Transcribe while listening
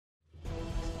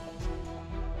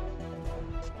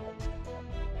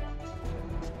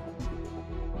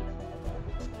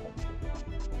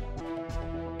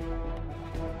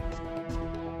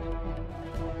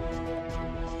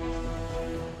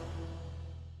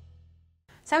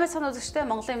Сайн мэцхан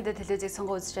үзэгчдээ Монголын мэдээ телевизийг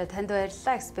сонгон үзэж танд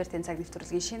баярлалаа. Экспертийн цаг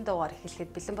нэвтрүүлгийн шинэ дугаар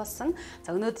эхлэхэд бэлэн болсон.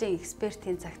 За өнөөдрийн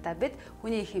экспертийн цагтаа бид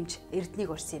хүний хэмж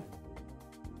Эрдэнэийг урьсан юм.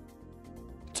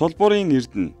 Цулбуурын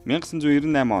Эрдэнэ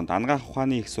 1998 онд анагаах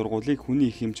ухааны их сургуулийг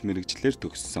хүний хэмж мэрэгчлэр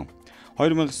төгссөн.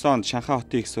 2009 онд Шанхай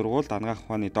хотын их сургуульд анагаах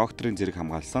ухааны докторийн зэрэг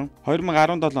хамгаалсан.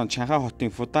 2017 онд Шанхай хотын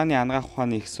Фудааны анагаах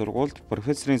ухааны их сургуульд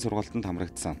профессорын сургалтанд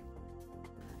хамрагдсан.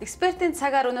 Экспертийн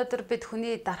цагаар өнөөдөр бид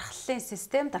хүний дархлалын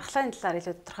систем, дархлалын талаар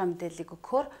илүү тодорхой мэдээллийг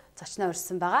өгөхөөр зочноо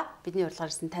урьсан байгаа. Бидний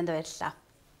урилгаар ирсэн танд баярлалаа.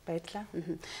 Баярлалаа.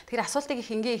 Тэгэхээр асуултыг их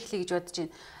энгийн эхлэе гэж бодож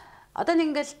байна. Одоо нэг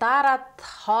ингээл даарад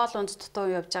хоол унд дутуу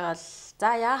явж байгаа л за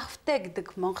яах втэ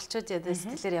гэдэг монголчууд яд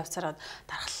сэтгэлээр явцараад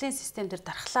дархлалын систем дээр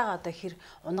дархлаагаа одоо хэр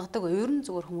унгадаг вэ? Ер нь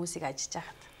зүгээр хүмүүсийг ажиж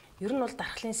байгаа. Ер нь бол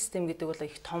дархлалын систем гэдэг бол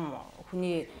их том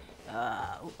хүний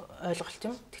ойлголт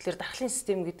юм. Тэгэхээр дархлалын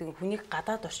систем гэдэг нь хүнийг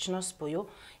гадаад орчноос буюу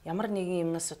ямар нэгэн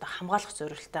юмнаас одоо хамгаалах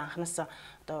зорилттой анханасаа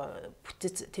одоо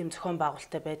бүтэц тийм зохион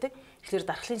байгуулалттай байдаг. Тэгэхээр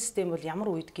дархлалын систем бол ямар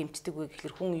үед гэмтдэг вэ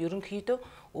гэхээр хүн ерөнхийдөө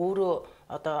өөрөө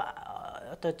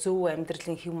одоо зөв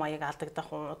амьдралын хэв маяг алдагдах,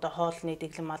 одоо хоолны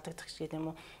дэглэм алдагдах гэдэг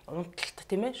юм уу, унталт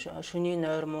тийм ээ, шөнийн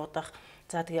нойр муудах,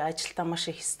 за тэгээ ажилдаа маш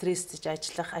их стресстэй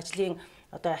ажиллах, ажлын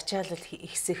одоо ачаалал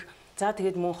ихсэх, за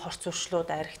тэгээд мөн хорц уршлууд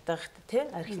архитах, тий,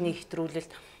 архины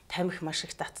хэтрүүлэлт, тамхи маш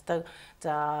их татдаг.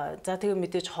 За тэгээ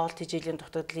мэдээж хоол тэжээлийн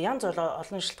дутагдал янз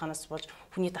олон шалтгаанаас болж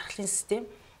хүний дархлалын систем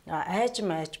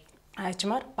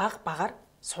аажмаар багаар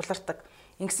сулардаг.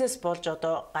 Ингэснээс болж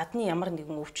одоо гадны ямар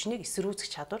нэгэн өвчнийг эсрүүцэх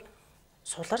чадвар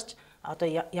суларч одоо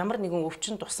ямар нэгэн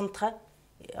өвчин тусамтгай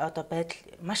одоо байдал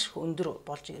маш өндөр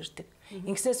болж ирдэг.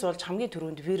 Ингэснээс болж хамгийн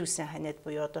түрүүнд вирусын ханиад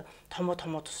буюу одоо томоо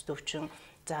тусд өвчин,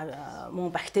 за мөн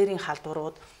бактерийн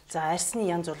халдварууд, за арьсны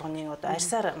янз болгоны одоо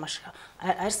арьсаар маш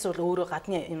арьс бол өөрөө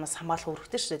гадны юмас хамгаалах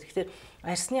үүрэгтэй шүү дээ. Тэгэхээр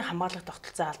арьсны хамгаалах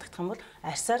тогтолцоо алдагдах юм бол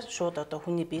арьсаар шууд одоо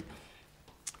хүний биед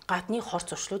гадны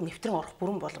хорц уршлууд нэвтрэн орох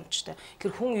бүрэн боломжтой.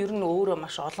 Тэгэхээр хүн ер нь өөрөө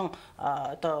маш олон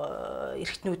одоо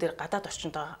эрхтнүүдээр гадаад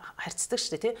орчиндөө харьцдаг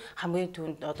шүү дээ, тий. Хамгийн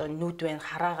түрүүнд одоо нүд байна,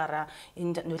 хараагаараа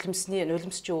энд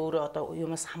нулимс чи өөрөө одоо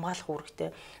юмас хамгаалах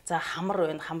үүрэгтэй. За хамар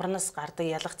байна, хамарнаас гардаг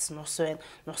ялгц нус байна.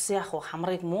 Нус яах вэ?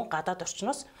 Хамрыг мөн гадаад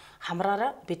орчноос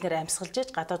хамраараа бид нэр амьсгалж иж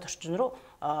гадаад орчин руу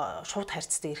шууд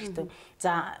харьцдаг эрхтэй.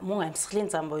 За мөн амьсгалын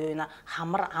зам буюу энэ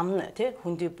хамар, амн тий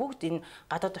хүндий бүгд энэ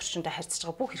гадаад орчиндөө харьцаж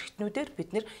байгаа бүх эрхтнүүдээр бид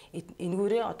нэр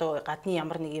энэгээрээ одоо гадны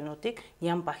ямар нэг юмнуудыг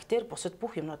ням бактери бусад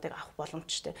бүх юмнуудыг авах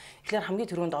боломжтой. Тэгэхээр хамгийн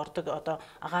түрүүнд ордог одоо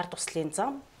агаар туслалын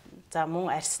зам, за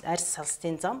мөн арьс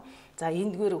салстын зам, за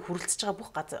эндгээр хүрэлцэж байгаа бүх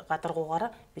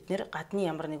гадаргуугаараа бид нэр гадны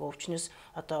ямар нэг өвчнөөс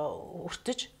одоо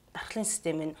өртөж дархлалын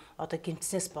системийн одоо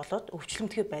гэмтснээс болоод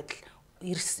өвчлөмтгий байдал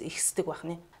ихсдэг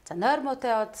байна. За нойр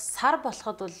муутай яваад сар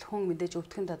болоход бол хүн мэдээж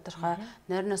өвдгөн тодорхой,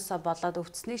 нойрноосоо болоод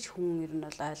өвдснийг ч хүн ер нь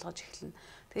бол ойлгож эхэлнэ.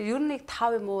 Тэгэхээр ер нь нэг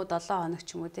 5 юм уу 7 хоног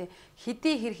ч юм уу тий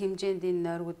хэдий хэр хэмжээнд энэ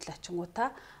нойргуудл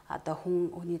очингуудаа одоо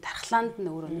хүний дархлаанд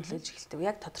нь өөрөө нөлөөлж эхэлдэг.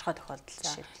 Яг тодорхой тохиолдол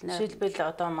жишээлбэл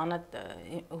одоо манад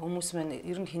хүмүүс маань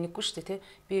ер нь хинэггүй шүү дээ тий.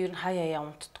 Би ер нь хаяа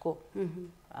унтдаггүй.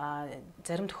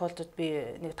 Зарим тохиолдолд би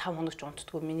нэг 5 хоног ч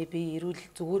унтдаггүй. Миний бие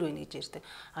эрүүл зүгээр байна гэж ярьдаг.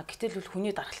 Гэтэл бол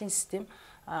хүний дархлалын систем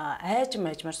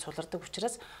аажмаар сулардаг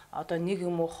учраас одоо 1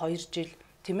 юм уу 2 жил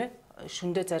тийм ээ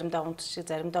шүндээ заримдаа унтчих,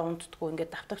 заримдаа унтдаггүй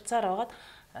ингээд давтагцаар байгаад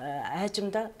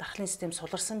аажимдаа дархлалын систем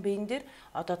суларсан биен дээр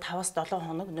одоо 5-7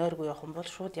 хоног нойргүй явах юм бол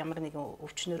шууд ямар нэгэн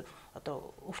өвчнөр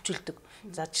одоо өвчлөдөг.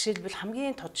 За жишээлбэл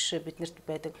хамгийн тод жишээ биднэрт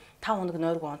байдаг 5 хоног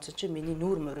нойргүй унтсан чинь миний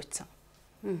нүүр морицсан.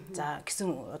 За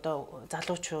гэсэн одоо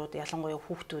залуучууд ялангуяа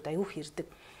хүүхдүүд аюух ирдэг.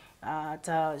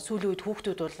 За сүүлийн үед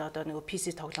хүүхдүүд бол одоо нэг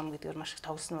PC тоглоом гэдгээр маш их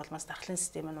тоглосон болмаас дархлалын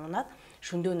систем нь унаад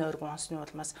шөндөө нойргүй онсны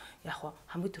болмаас яг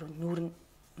хамгийн түрүүнд нүүр нь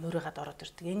мөрөөгад ороод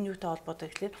ирдэг. Энэ юутай холбоотой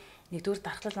гэхээр нэгдүгээр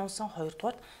дархлал онсон,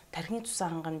 хоёрдугаар тархины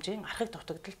цусан хангамжийн архаг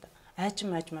дутагдалд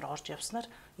аажмаар орж явснаар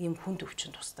ийм хүнд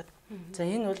өвчин тусдаг. За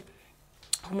энэ бол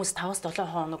хүмүүс 5-7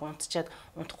 хоног унтчаад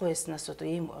унтахгүй байснаас одоо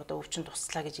ийм одоо өвчин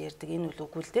туслаа гэж ярьдаг. Энэ бол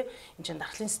үгүй л дээ. Энд чинь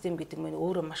дархлалын систем гэдэг нь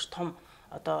өөрөө маш том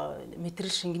одоо мэдрэл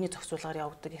шингэний зохицуулгаар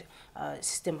явагддаг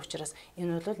систем учраас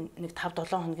энэ бол нэг 5-7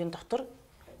 хоногийн дотор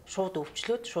шууд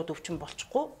өвчлөөд шууд өвчин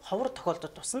болчихгүй ховор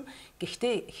тохиолдод тусна.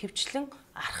 Гэхдээ хөвчлэн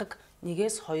архаг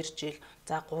 1-2 жил,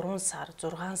 за 3 сар,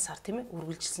 6 сар тийм ээ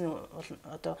үргэлжилсэн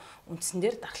одоо үндсэн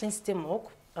дээр дархлалын систем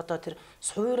уг одоо тэр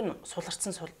суур нь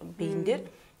суларсан биен дээр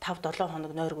 5-7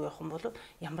 хоног нойргүй явах юм бол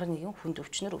ямар нэгэн хүнд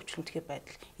өвчнөр өвчлөмтгий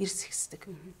байдал эрс ихсдэг.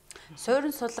 Суурин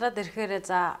сулраад ирэхээр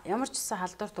за ямар ч гэсэн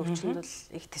халдварт өвчнөд бол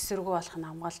их тэсвэргүй болох нь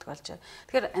хамгаалдаг болж байна.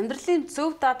 Тэгэхээр амьдралын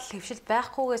зөв дадал хэвшил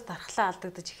байхгүйгээс дархлаа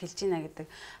алдагдаж эхэлж байна гэдэг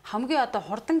хамгийн одоо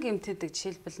хурдан гэмтдэг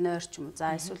жишээлбэл нойр ч юм уу.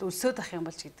 За эсвэл өлсөд ах юм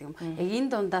болж гэдэг юм. Яг энэ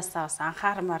дундаасаа бас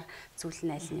анхаармаар зүйл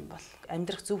нь аль нь бол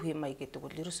амьдрах зөв хэм маяг гэдэг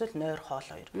бол ерөөсөө нойр хоол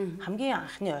хоёр. Хамгийн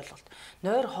анхны ойлголт.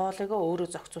 Нойр хоолойгоо өөрөө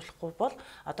зохицуулахгүй бол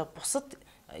одоо бусад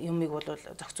юмыг бол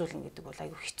зохицуулна гэдэг бол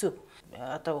айгүй хэцүү.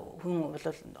 Одоо хүн бол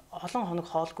олон хоног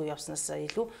хоолгүй явснаас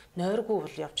илүү нойргүй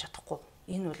бол явж чадахгүй.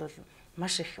 Энэ бол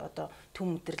маш их одоо төв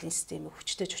мэдрэлийн системийг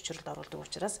хүчтэй чочролд оруулдаг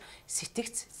учраас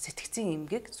сэтгцийн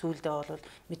эмгэг сүүлдээ бол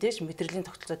мэдээж мэдрэлийн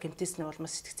тогтолцоо гэмтээсний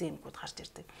улмаас сэтгцийн эмгүүд гарч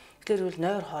ирдэг. Тэгэхээр бол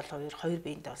нойр хоол хоёр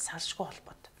биендээ бол салшгүй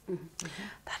холбоотой.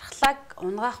 Дархлааг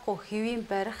унгаахгүй хэвийн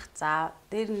барих за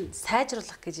дээр нь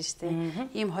сайжруулах гэж байна шүү дээ.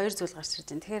 Ийм хоёр зүйл гарч ирж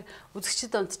байна. Тэгэхээр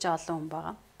үзэгчд донд ч олон хүн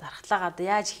байгаа. Дархлаагаа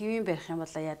яаж хэвийн барих юм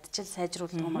бол ядчил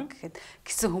сайжруулах юм гэхэд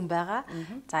гэсэн хүн байгаа.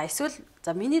 За эсвэл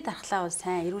за миний дархлаа бол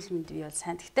сайн, эрүүл мэнд бий бол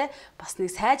сайн. Гэхдээ бас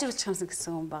нэг сайжруулах юмсан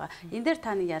гэсэн хүн байгаа. Энэ дээр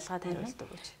та нэг ялгаа тариулдаг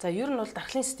гэж. За ер нь бол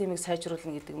дархлын системийг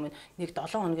сайжруулна гэдэг нь нэг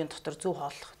 7 хоногийн дотор зөв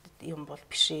хооллох юм бол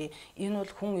биш ээ. Энэ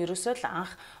бол хүн ерөөсөө л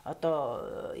анх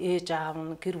одоо ээж аав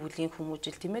нь гэр бүлийн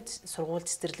хүмүүжил тийм ээ сургууль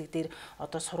цэцэрлэг дээр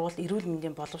одоо сургууль эрүүл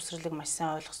мэндийн боловсролыг маш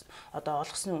сайн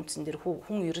олгосны үндсэн дээр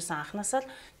хүн ерөөсөө анханасаа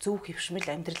л зөв хөвшмөл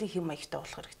амьдралын хэм маягтай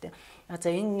болох хэрэгтэй. За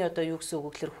энэ нь одоо юу гэсэн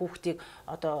үг гэхээр хүүхдийг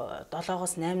одоо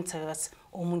 7-8 цагаас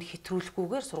өмнө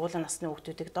хэтрүүлэхгүйгээр сургуулийн насны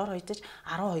хүүхдүүдийг дор хаяж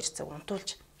 12 цаг унтуулж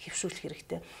хөвшүүлэх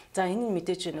хэрэгтэй. За энэ нь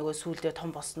мэдээж нөгөө сүүлдээ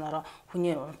том болсноор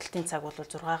хүний унталтын цаг бол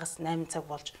 6-аас 8 цаг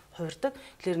болж хувирдаг.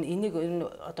 Тэгэхээр энийг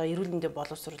одоо эрүүл мэндийн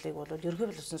боловсролыг бол ерөнхий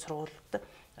боловсролын сургуулиуд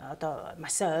одоо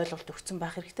маш сайн ойлголт өгсөн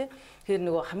байх хэрэгтэй. Тэгэхээр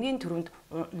нөгөө хамгийн түрүүнд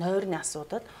нойрны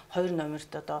асуудал 2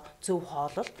 номерт одоо зөв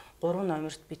хооллолт 3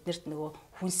 номерт биднэрт нөгөө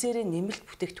хүнсээрээ нэмэлт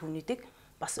бүтээгдэхүүнүүдийг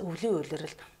бас өвлийн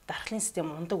улиралд дархлын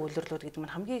систем ундаг улирлууд гэдэг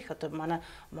нь хамгийн их одоо манай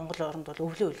Монгол оронд бол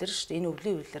өвлийн улирал шүү дээ. Энэ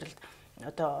өвлийн улиралд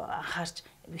одоо анхаарч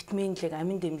витаминлэг,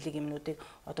 амин дэмлэг юмнуудыг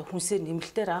одоо хүнсээр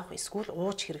нэмэлтээр авах эсвэл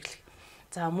ууж хэрэглэх.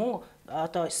 За мөн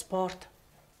одоо спорт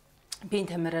биеийн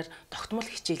тамираар тогтмол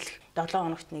хичээлэх 7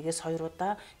 хоногт нэгээс 2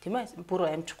 удаа тийм ээ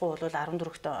бүр амжихгүй бол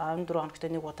 14 хоногт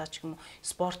нэг удаа ч юм уу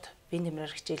спорт биеийн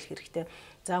тамираар хичээлэх хэрэгтэй.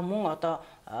 За мөн одоо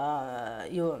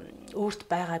өөрт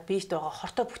байгаа биет байгаа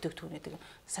хортой бүтээгдэхүүнүүдийг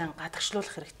сайн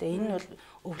гадагшлуулах хэрэгтэй. Энэ нь бол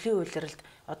өвлийн улиралд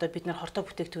одоо бид нар хортой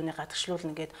бүтээгдэхүүнийг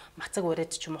гадагшлуулна гэд мацаг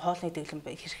урайд ч юм уу хоолны дэглэм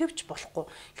хэрхэвч болохгүй.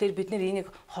 Тэгэхээр бид нар энийг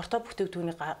хортой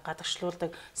бүтээгдэхүүнийг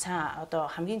гадагшлуулдаг сайн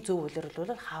одоо хамгийн зөв улирал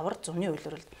бол хавар зуны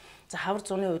улирал. За хавар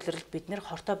зуны улиралд бид нэр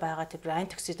хортой байгаа тэр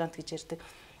антиоксидант гэж ярьдаг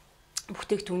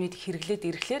бүтээгдэхүүнийг хэрэглээд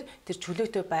ирэхлээр тэр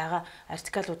чөлөөтэй байгаа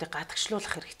артикалуудыг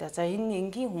гадагшлуулах хэрэгтэй. За энэ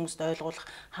энгийн хүмүүст ойлгуулах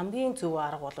хамгийн зөв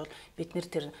арга бол бид нэр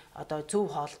тэр одоо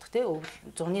зөв хоолдох тийм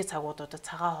зуны цагуудад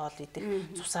цагаан хоол идэх,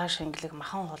 цусаа шингэлэг,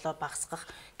 махан хоолоо багасгах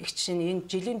гэх чинь энэ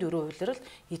жилийн 4 улирал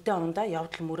эдэн ондоо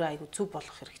явдал мөрөө айгүй зөв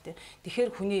болох хэрэгтэй.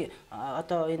 Тэгэхээр хүний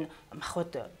одоо энэ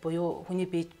махбод буюу хүний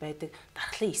биед байдаг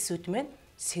дархлын эсүүд маань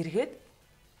сэргээд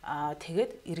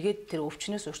тэгээд эргээд тэр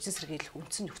өвчнөөс урьдчилан сэргийлэх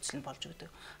үндсэн нөхцөл нь болж өгдөг.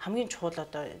 Хамгийн чухал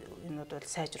одоо энүүд бол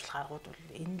сайжруулах аргууд бол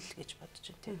энэ л гэж бодож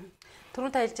байна тийм.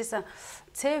 Түрүүн та хэлжсэн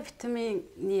С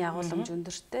витамины агуулмж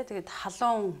өндөртэй. Тэгээд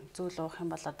халуун зүйл уух юм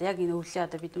бол одоо яг энэ өвлийн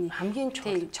одоо бидний хамгийн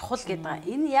чухал гэдэг байгаа.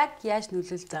 Энэ яг яаж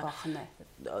нөлөөлдөг байх нь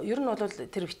вэ? Ер нь бол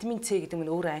тэр витамин С гэдэг нь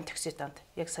өөрөө антиоксидант.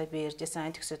 Яг сая би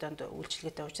ярьжсэн антиоксидант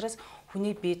үйлчлэгээтэй учраас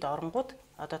хүний биед оронгууд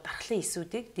одоо дархлын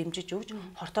эсүүдийг дэмжиж өгж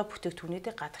хортой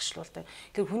бүтээгдэхүүнүүдийг гадагшлуулдаг.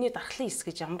 Тэгэхээр хүний дархлын эс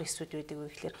гэж ямар эсүүд байдаг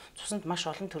вэ гэхээр цуснд маш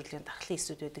олон төрлийн дархлын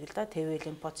эсүүд байдаг л да. ТВ,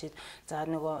 лимфоцит, за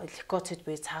нөгөө лейкоцит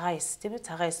буюу цагаан эс тийм ээ.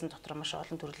 Цагаан эсийн дотор маш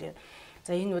олон төрлийн.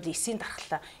 За энэ бол эсийн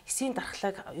дархлаа. Эсийн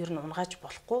дархлааг ер нь унгааж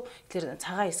болохгүй. Тэгэхээр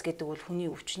цагаан эс гэдэг бол хүний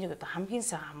өвчнийг одоо хамгийн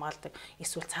сайн хамгаалдаг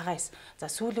эс бол цагаан эс. За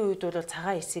сүүлийн үед бол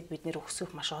цагаан эсийг бид нэр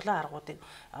өсгөх маш олон аргуудыг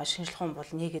шинжилх юм бол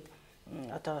нийгэд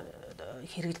одоо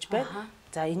хэрэгжилж байна.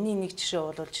 За энэний нэг жишээ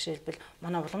бол жишээлбэл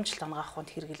манай уламжлалт хамгаалах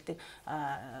ухаанд хэрэгэлдэг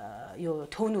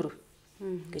төөнөр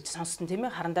гэж сонссон тийм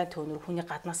ээ. Харандаа төөнөр хүний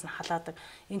гаднаас нь халаадаг.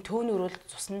 Энэ төөнөр бол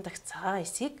цусны дагц цагаан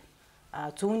эсийг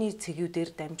зүүнний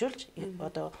цэгүүдээр дамжуулж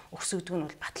одоо өсгөдөг нь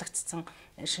бол батлагдсан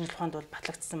шинжилх ухаанд бол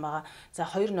батлагдсан байгаа. За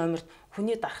 2 номерт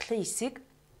хүний дархлын эсийг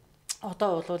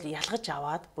одоо бол ялгаж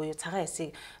аваад буюу цагаан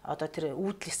эсийг одоо тэр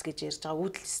үүдлэс гэж ярьж байгаа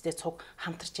үүдлэстэй цуг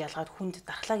хамтарч ялгаад хүнд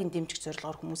дархлааг дэмжих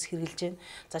зорилгоор хүмүүс хэрэгжилж байна.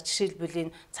 За жишээлбэл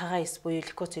энэ цагаан эс буюу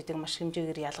лейкоцитыг маш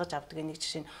хэмжээгээр ялгаж авдаг нэг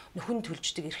жишээ нь нөхөн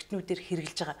төлждөг эргэтнүүдээр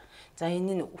хэрэгжилж байгаа. За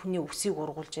энэ нь хүний өсийг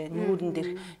ургуулж байна. Нүүрэн дээр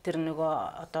тэр нөгөө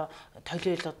одоо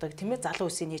толиолодог тийм ээ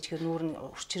залуу үсийг нээчихэр нүүр нь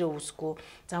урчрээ үүсэхгүй.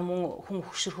 За мөн хүн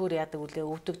хөшөрхөөр яадаг үлээ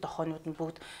өвдөг дохоонууд нь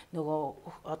бүгд нөгөө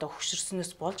одоо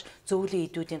хөшөрснөөс болж зөөвлийн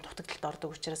идүүдийн дутагдалд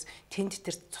ордог учраас тэнд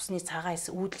тэр цусны цагаан эс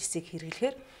үүдлэсийг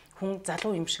хэрэглэхээр хүн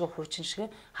залуу юм шиг хуучин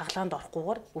шиг хаглаанд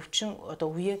орохгүйгээр өвчин одоо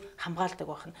үе хамгаалдаг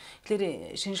байна.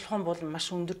 Тэгэхээр шинжилгээ ухаан бол маш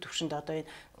өндөр түвшинд одоо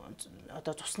энэ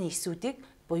одоо цусны эсүүдийг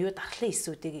буюу дархлын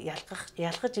эсүүдийг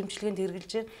ялгаж эмчилгээнд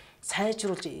хэрэгжилж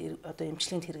сайжруулж одоо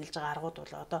эмчилгээнд хэрэгжилж байгаа аргууд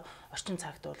бол одоо орчин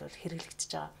цагт бол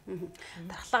хэрэглэгдэж байгаа.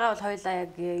 Дархлаагаа бол хоёлаа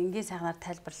яг энгийн сайхнаар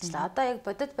тайлбарлажлаа. Одоо яг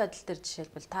бодит байдал дээр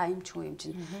жишээлбэл та эмч хүн эмч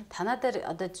танаа дээр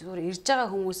одоо зүгээр ирж байгаа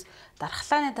хүмүүс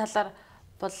дархлааны талаар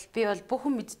бол би бол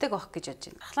бүхэн мэддэг байх гэж бодож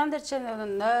байна. Дархлаан дээр чинь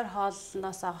нойр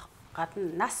хоолноос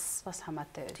гадна нас бас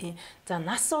хамаатай байна. Тийм. За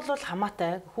нас бол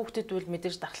хамаатай. Хүүхдэд бол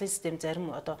мэдээж дархлын систем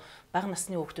зарим одоо бага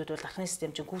насны хүүхдүүд бол дархлын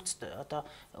систем чинь гүйцэд одоо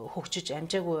хөгжиж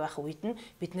амжаагүй байх үед нь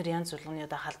бид нэр янз бүрийн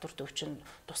одоо халдварт өвчин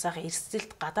тусаахан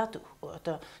эрсдэлт гадаад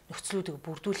одоо нөхцлүүдийг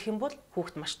бүрдүүлэх юм бол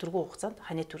хүүхд маш түргэн хугацаанд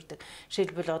ханиа төрдөг.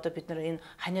 Жишээлбэл одоо бид нар энэ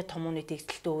ханиа томооны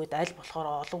дэгдэлтийн үед аль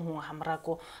болохоор олон хүн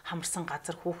хамраагүй хамарсан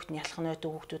газар хүүхд нь ялах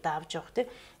нойтой хүүхдүүдэд авч явах тийм.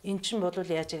 Эн чинь бол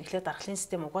яаж юм гэхлээр дархлын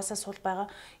систем угаасаа сул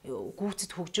байгаа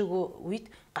гүйцэд хөгжөөгөө үед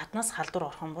гаднаас халдвар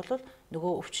орох юм бол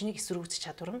нөгөө өвчнийг эсрүүгдэх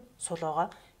чадвар нь сул байгаа.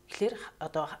 Тэгэхээр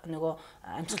одоо нөгөө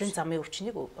амьсгалын замын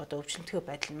өвчнийг одоо өвчлөлтгөө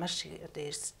байдал нь маш одоо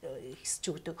ихсэж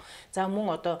өгдөг. За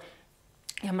мөн одоо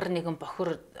ямар нэгэн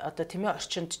бохир одоо тийм ээ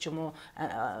орчинд ч юм уу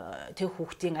тэг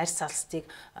хүүхдийн арьс салстыг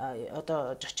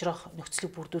одоо жочрох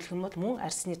нөхцөлийг бүрдүүлэх юм бол мөн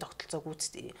арьсны тогтолцоо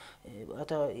гүйцэд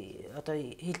одоо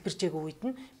хэлбэржээгүй үед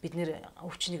нь бид нэр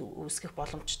өвчнийг үүсгэх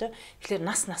боломжтой. Тэгэхээр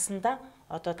насандаа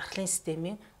одоо дархлын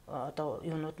системийн одоо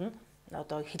юунууд нь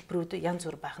одоо хэлбэрүүд янз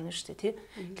бүр байх нь шүү дээ тий.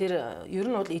 Тэгэхээр ер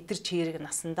нь бол эдгэр чирэг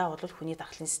насандаа бол хүний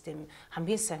дархлын систем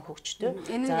хамгийн сайн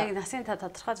хөгждөг. Энэ нь яг насын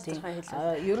тодорхой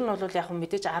хэлээ. Ер нь бол яг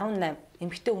мэдээж 18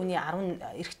 эмэгтэй хүний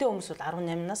 10 эрэгтэй хүмүүс бол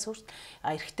 18 нас хүртэл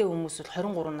эрэгтэй хүмүүс бол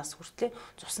 23 нас хүртэл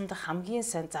цуснд хамгийн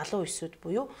сайн залуу эсүүд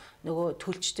буюу нөгөө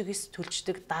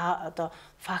төлждөг одоо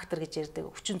фактор гэж ярьдаг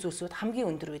өвчин зүйлсүүд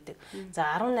хамгийн өндөр байдаг. За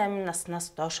 18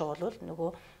 наснаас доошоо бол нөгөө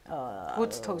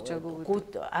гүйцэд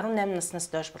хөгжөөгүй. 18 наснаас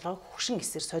доош болгоо хөгшин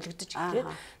эсээр солигдож ирэхээр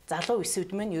залуу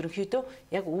эсүүд мэн ерөнхийдөө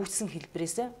яг үүссэн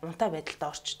хэлбэрээс унтаа байдалд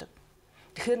орчдөг.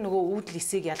 Тэгэхээр нөгөө үүдл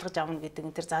эсийг ялгаж авна гэдэг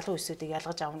энэ тэр залуу эсүүдийг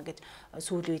ялгаж авна гэж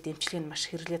сүүлийн үед эмчилгээ нь маш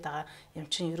хэрэглээд байгаа юм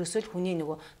чинь ерөөсөө л хүний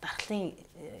нөгөө дархлын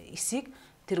эсийг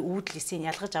тэр үүдл эсийг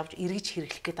ялгаж авч эргэж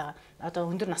хэрэглэх гээд байгаа.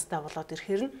 Одоо өндөр настай болоод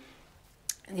ирэхээр нь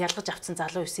ялгаж авсан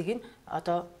залуу эсийг нь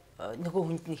одоо нөгөө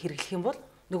хүнд нь хэрэглэх юм бол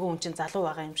нөгөө хүн чинь залуу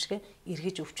байгаа юм шиг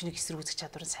эргэж өвчнийг эсрүүцэх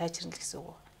чадвар нь сайжирна гэсэн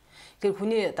үг. Тэгэхээр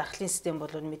хүний дархлын систем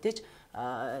бол мэдээж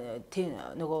тийм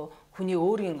нөгөө хүний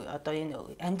өөрийн одоо энэ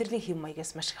амьдралын хэм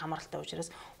маягаас маш их хамааралтай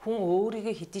учраас хүн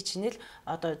өөрийгөө хэдий ч нэл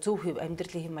одоо зөв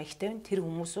амьдралын хэм маягтай байна. Тэр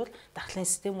хүмүүс бол дархлын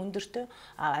систем өндөртэй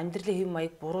амьдралын хэм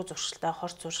маяг буруу зуршилтай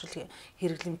хорц зуршил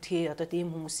хэрэглэмтгий одоо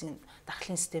ийм хүмүүсийн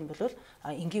дархлын систем бол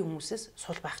энгийн хүмүүсээс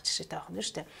сул байх жишээтэй байх нь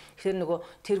шүү дээ. Тэгэхээр нөгөө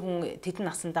тэр хүн тэдэн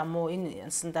насандаа муу энэ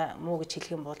насандаа муу гэж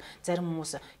хэлэх юм бол зарим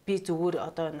хүмүүс би зүгээр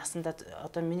одоо насандаа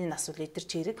одоо миний нас бол эдэр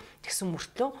чирэг тэгсэн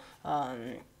мөртлөө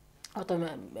одоо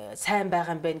сайн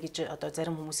байгаа юм байна гэж одоо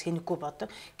зарим хүмүүс хэнэггүй бодог.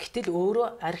 Гэтэл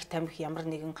өөрөө арх тамхи ямар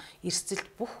нэгэн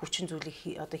эрсдэлт бүх хүчин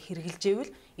зүйлийг одоо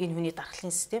хэрэгжилжээвэл энэ хүний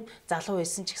дархлын систем залуу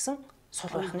байсан ч гэсэн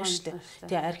сул байх нь шүү дээ.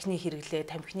 Тэгээ архины хэрэглээ,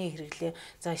 тамхины хэрэглээ,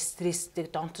 за стресстэй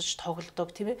донтож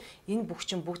тоглодог тийм ээ. Энэ бүх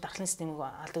чинь бүх дархлын системийг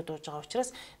алдагдуулж байгаа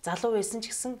учраас залуу байсан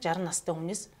ч гэсэн 60 настай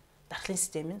хүнээс дархлын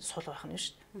систем нь сул байх нь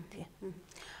шүү дээ.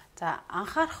 За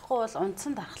анхаарахгүй бол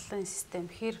унтсан дархлын систем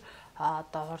хэр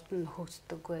одоо хурд нь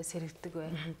хөгждөг вэ, сэрэгдэг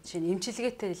вэ? Жишээ нь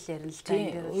эмчилгээтэй л ярина л да.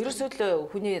 Ерөөсөө л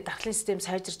хүний дархлын систем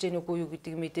сайжирж гэнэ үгүй юу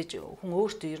гэдэг мэдээж хүн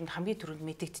өөртөө ер нь хамгийн түрүүнд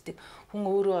мэдэгддэг. Хүн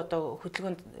өөрөө одоо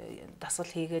хөдөлгөөнд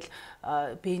дасгал хийгээл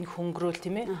биеийг хөнгөрөөл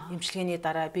тийм ээ. Эмчилгээний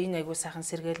дараа биеийг аягүй сайхан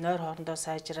сэргээл, нойр хоорондоо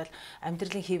сайжрал,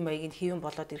 амьдралын хэв маягийг хэвэн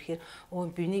болоод ирэхээр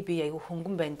өө биений бие аягүй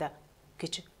хөнгөн байна да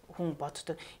гэж хүн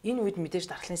боддог. Энэ үед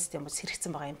мэдээж дархлын систем бол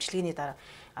сэрэгцэн байгаа эмчилгээний дараа.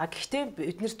 Гэхдээ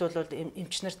биднэрт бол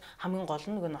эмчнэрт хамгийн гол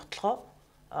нь нөгөө нотлохоо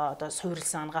одоо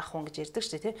суурилсан ангаах хүн гэж ярьдаг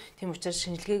шүү дээ тийм учраас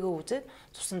шинжилгээгээ үзээд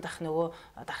цусан дах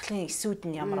нөгөө дархлын эсүүд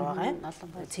нь ямар байгаа юм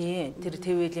тийм тэр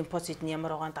ТВ лимфоцит нь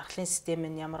ямар байгаа дархлын систем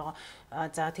нь ямар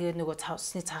байгаа за тэгээд нөгөө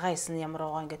цусны цагаан эс нь ямар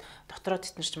байгаа ингээд дотроо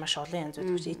тэтнэрч маш олон янз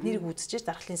байдаг чинь эднэрийг үзчихэж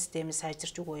дархлын системийг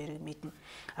сайжирч өгөө яриг мэднэ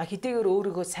хэдийгээр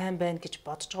өөрийгөө сайн байна гэж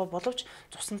бодож байгаа боловч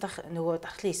цусан дах нөгөө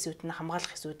дархлын эсүүд нь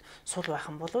хамгаалах эсүүд сул байх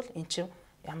юм бол эн чинь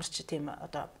ямар ч тийм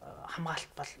одоо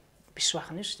хамгаалалт бол биш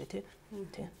байх нь шүү дээ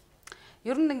тийм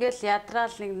ер нь ингээл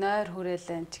ядраал нэг нойр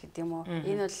хүрээлэн ч гэдэг юм уу.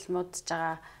 Энэ бол муудж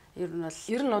байгаа.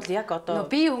 Ер нь бол яг одоо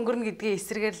бие өнгөрнө гэдгийг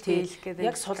эсрэгээр тэлэх гэдэг.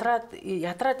 Яг сулраад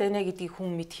ядраад байна гэдгийг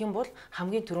хүн мэдэх юм бол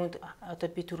хамгийн түрүүнд одоо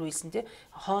би түрүү хэлсэн тийм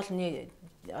хоолны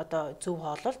одоо зөв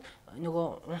хоололт нөгөө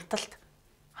унталт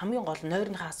хамгийн гол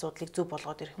нойрныхаа асуудлыг зөв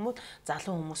болгоод ирэх юм бол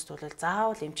залуу хүмүүст бол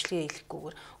заавал эмчилгээ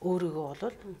хийхгүйгээр өөрийгөө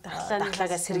бол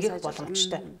дархлаагаа сэргээх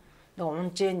боломжтой. Нөгөө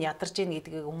унжээн ядарж гин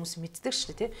гэдгийг хүмүүс мэддэг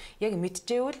шүү дээ тийм яг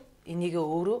мэдчихвэл энийг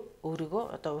өөрийгөө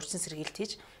одоо урьдчилан сэргийлт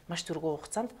хийж маш түргэн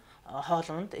хугацаанд хоол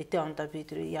унд эдээ ондоо би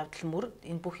тэр явдал мөр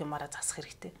энэ бүх юмараа засах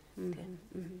хэрэгтэй.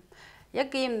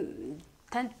 Яг ийм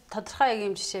танд тодорхой яг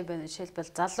ийм жишээ байна. Жишээлбэл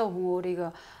залуу хүн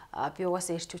өөрийгөө би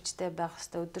угаасаа эрч хүчтэй байх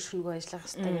хэрэгтэй, өдөр шөнөгүй ажиллах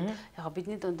хэрэгтэй гэдэг. Яг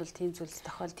бидний дунд бол тийм зүйл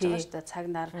тохиолдож байгаа шүү дээ. Цаг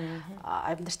нар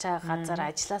амьдарч байгаа газар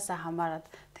ажилласаа хамаарат.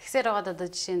 Тэгсээр байгаад одоо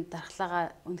жишээ нь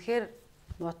дархлаагаа үнэхээр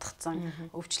нутгацсан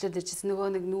өвчлөд иржсэн нөгөө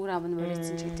нэг нүүр ам нь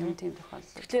мөрөөдсөн ч гэдэг юм тийм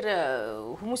тохиолдол. Тэгэхээр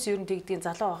хүмүүс ер нь тэгдгийн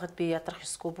залуу байхад би ядрах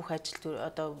ёсгүй бүх ажил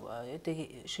одоо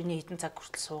шөнийн хэдэн цаг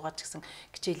хүртэл суугаад ч гэсэн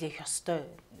хичээл хийх ёстой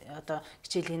одоо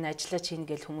хичээл энэ ажиллаа чинь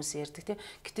гэж хүмүүс ярьдаг тийм.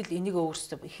 Гэтэл энийг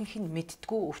өөрсдөө ихэнх нь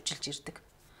мэддэггүй өвчлж ирдэг.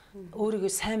 Өөрийгөө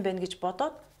сайн байна гэж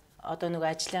бодоод одоо нөгөө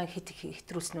ажлаа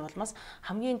хэтрүүлсний улмаас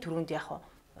хамгийн түрүүнд яг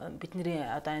бидний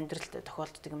одоо амьдралд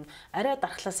тохиолддог юм арай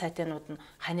дархлаа сайтанууд нь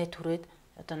ханаа түрээд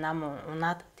одоо нам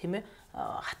унаад тийм ээ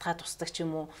хатгаад тусдаг ч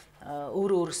юм уу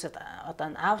өөрөөсөө одоо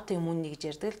аутоиммуни гэж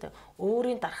ярьдаг л да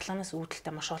өөрийн дархлаанаас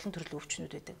үүдэлтэй маш олон төрлийн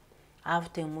өвчнүүд байдаг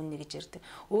аутоиммуни гэж ярьдаг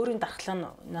өөрийн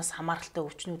дархлаанаас хамааралтай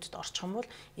өвчнүүдэд орчих юм бол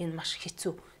энэ маш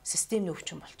хэцүү системийн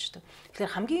өвчин болчтой.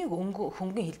 Тэгэхээр хамгийн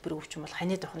хөнгөн хэлбэр өвчин бол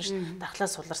ханиад авах нь шүү. Дархлаа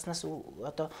суларснаас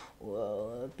одоо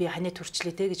би ханиад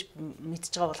төрчлээ те гэж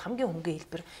мэдж байгаа бол хамгийн хөнгөн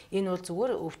хэлбэр энэ бол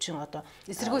зүгээр өвчин одоо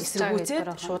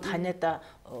эсэргүүцээд шууд ханиад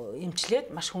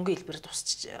эмчлээд маш хөнгөн хэлбэр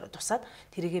тусаад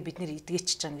тэрийгээ бид нэр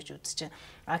эдгээч чана гэж үзэж байна.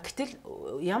 Гэтэл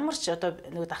ямар ч одоо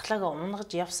нөгөө дархлаагаа унгаж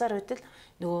явсаар байтал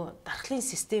нөгөө дархлын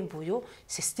систем буюу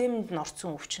системд нь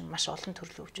орцсон өвчин маш олон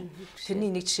төрлийн өвчин. Тэрний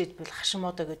нэг жишээд бол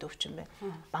хашимодо гэдэг өвчин байна.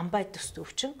 Бамбай төс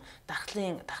өвчин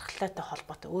дархлаатай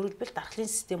холбоотой. Өөрөөр хэлбэл дархлын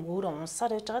систем өөрөө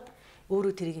унсаар яжгаад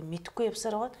өөрөө тэрийг мэдэхгүй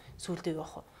явсаар байгаад сүүлдээ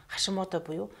явах хашимодо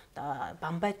буюу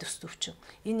бамбай төс өвчин.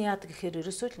 Энэ яадаг гэхээр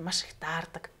ерөөсөө л маш их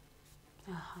даардаг.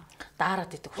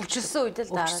 Даарад идэг. Өвчлсөн үед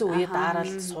л даарал,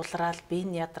 сулраал, бие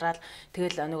ядраал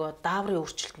тэгэл нөгөө дааврын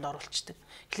өөрчлөлтөнд оруулцдаг.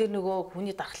 Тэгэхээр нөгөө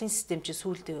хүний дархлын систем чинь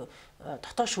сүүлдээ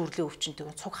дотоод шүүрлийн өвчнөд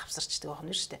цуг хавсарчдаг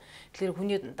байна шүү дээ. Тэгэхээр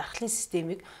хүний дархлын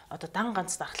системийг одоо дан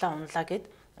ганц дархлаа унлаа гэд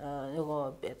нөгөө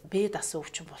бие дасан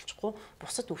өвчин болчихгүй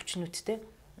бусад өвчнүүдтэй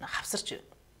хавсарч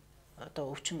одоо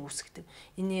өвчин үүсгдэг.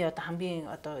 Эний одоо хамгийн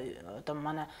одоо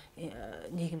манай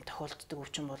нийгэм тохиолддог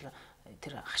өвчин бол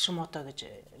тэр хашимодо гэж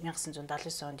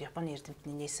 1979 онд Японы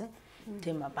эрдэмтний нээсэн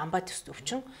тийм бамбай төс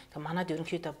өвчин. Тэгээ манад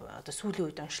ерөнхийдөө одоо сүүлийн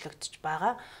үед онцлогдож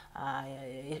байгаа.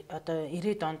 Одоо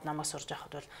 90-ад онд намаас сурж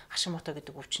байхад бол хашимодо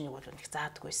гэдэг өвчнийг бол нэг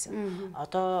заадаг байсан.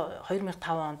 Одоо 2005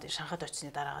 онд Шанхайд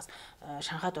очсны дараагаас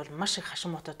Шанхайд бол маш их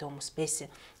хашимодотой хүмүүс байсан.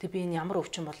 Тэгээ би энэ ямар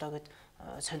өвчин болоо гэд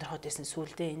сонирхоод байсан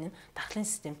сүүлдээ энэ дархлын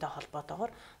системтэй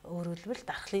холбоотойгоор өөрөөр хэлбэл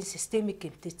дархлын системийг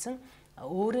гэмтээсэн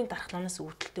өөрийн дархлаанаас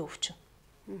үүдэлтэй өвчин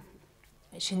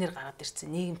шинээр гараад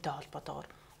ирсэн нийгэмтэй холбоотойгоор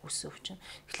үссэн өвчин.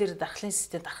 Тэгэхээр дархлын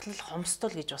систем дархлал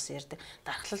хомсдол гэж бас ярьдаг.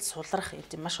 Дархлал сулрах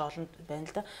гэдэг маш олон байна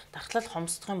л да. Дархлал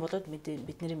хомсдох юм бол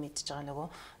бидний мэдж байгаа нөгөө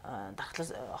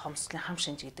дархлал хомсдлын хам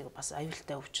шинж гэдэг бас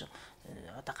аюултай өвчин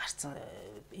одоо гарцсан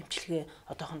эмчилгээ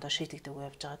одоохондоо шийдэгдэг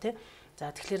явж байгаа тийм.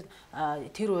 За тэгэхээр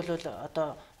тэр бол одоо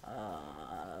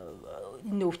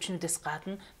энэ өвчнүүдээс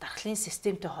гадна дархлын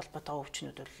системтэй холбоотой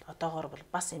өвчнүүд бол одоогоор бол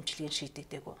бас эмчилгээний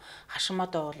шийдэгдээгүй.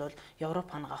 Хашимодо бол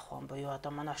Европ хангаах хүн буюу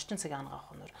одоо манай орчин цагийн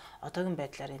хангаах хүнээр одоогийн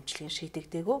байдлаар эмчилгээний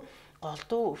шийдэгдээгүй.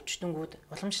 Голдуу өвчтөнгүүд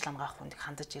уламжлал хангаах хүнд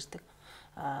хандаж ирдэг.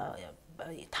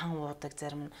 Тан уудаг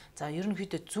зарим нь за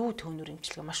ерөнхийдөө зүү төөнөр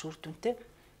эмчилгээ маш үр дүнтэй.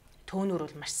 Төөнөр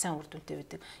бол маш сайн үр дүнтэй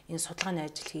байдаг. Энэ судалгааны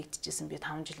ажил хийгдчихсэн би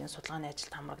 5 жилийн судалгааны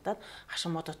ажилд хамрагдаад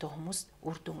хашимодотой хүмүүс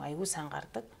үр дүн аягүй сайн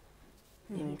гардаг.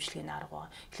 Ийм эмчилгээний арга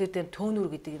байгаа. Тэгэхээр төөнөр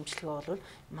гэдэг эмчилгээ бол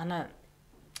манай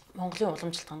Монголын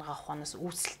уламжлалт хангаах ухаанаас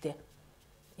үүсэлтэй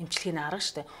эмчилгээний арга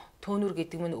шүү дээ. Төөнөр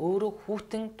гэдэг нь өөрөө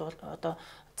хүүтэн одоо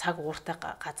цаг ууртай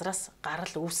газраас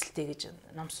гарал үүсэлтэй гэж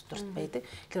ном сударт байдаг.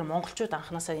 Тэгэхээр монголчууд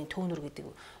анханасаа энэ төөнөр гэдэг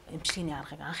эмчилгээний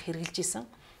аргыг анх хэрэгжилж исэн.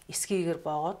 Эсгийгээр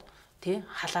боогод тий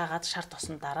халаагаад шар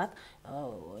тосон дараад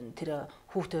тэр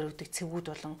хүүхд өргөдөг цэвгүүд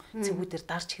болон цэвгүүдээр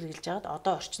дарж хэрэгжилж байгаад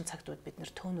одоо орчин цагтууд бид нэр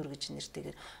төөнөр гэж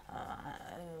нэртэйгээр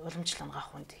уламжлал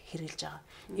ангаах хүнд хэрэгжилж байгаа.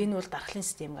 Энэ бол дархлалын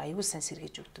системийг аюул сайн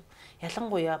сэргийж өгдөг.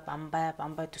 Ялангуяа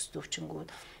бамбай төстэй өвчнгүүд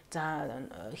за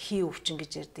хий өвчин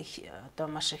гэж ярьдаг одоо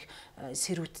маш их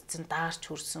сэрүүтцэн даарч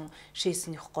хүрсэн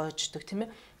шээснийх гойждог тийм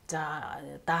ээ. За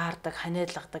даардаг,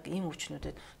 ханиалгадаг ийм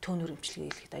өвчнүүдэд төөнөр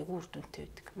эмчилгээ хийхэд аюул үр дүнтэй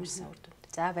байдаг. Маш сайн үр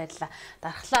дүнтэй. За баярлалаа.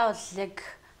 Дархлаа бол яг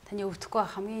таны өвдөхгүй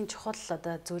хамгийн чухал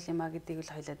одоо зүйл юм а гэдгийг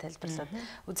л хоёлаа тайлбарлаад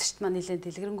үзэгчд маань нэлээд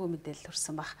дэлгэрэнгүй мэдээлэл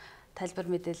хүрсэн баг. Тайлбар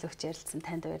мэдээлэл өгч ярилцсан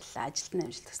танд баярлалаа. Ажилд нь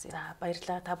амжилт хүсье. За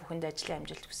баярлалаа. Та бүхэнд ажлын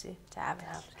амжилт хүсье. За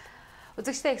баярлалаа.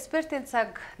 Үзэгчдээ экспертийн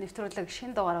цаг нэвтрүүлэг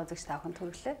шинэ дугаараа үзэгч та бүхэнд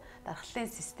хүргэлээ. Дархлалын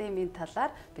системийн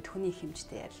талаар бид хүний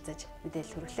хэмжтэй ярилцаж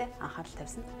мэдээлэл хүргэлээ. Анхаарал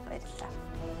тавьсанд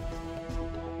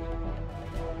баярлалаа.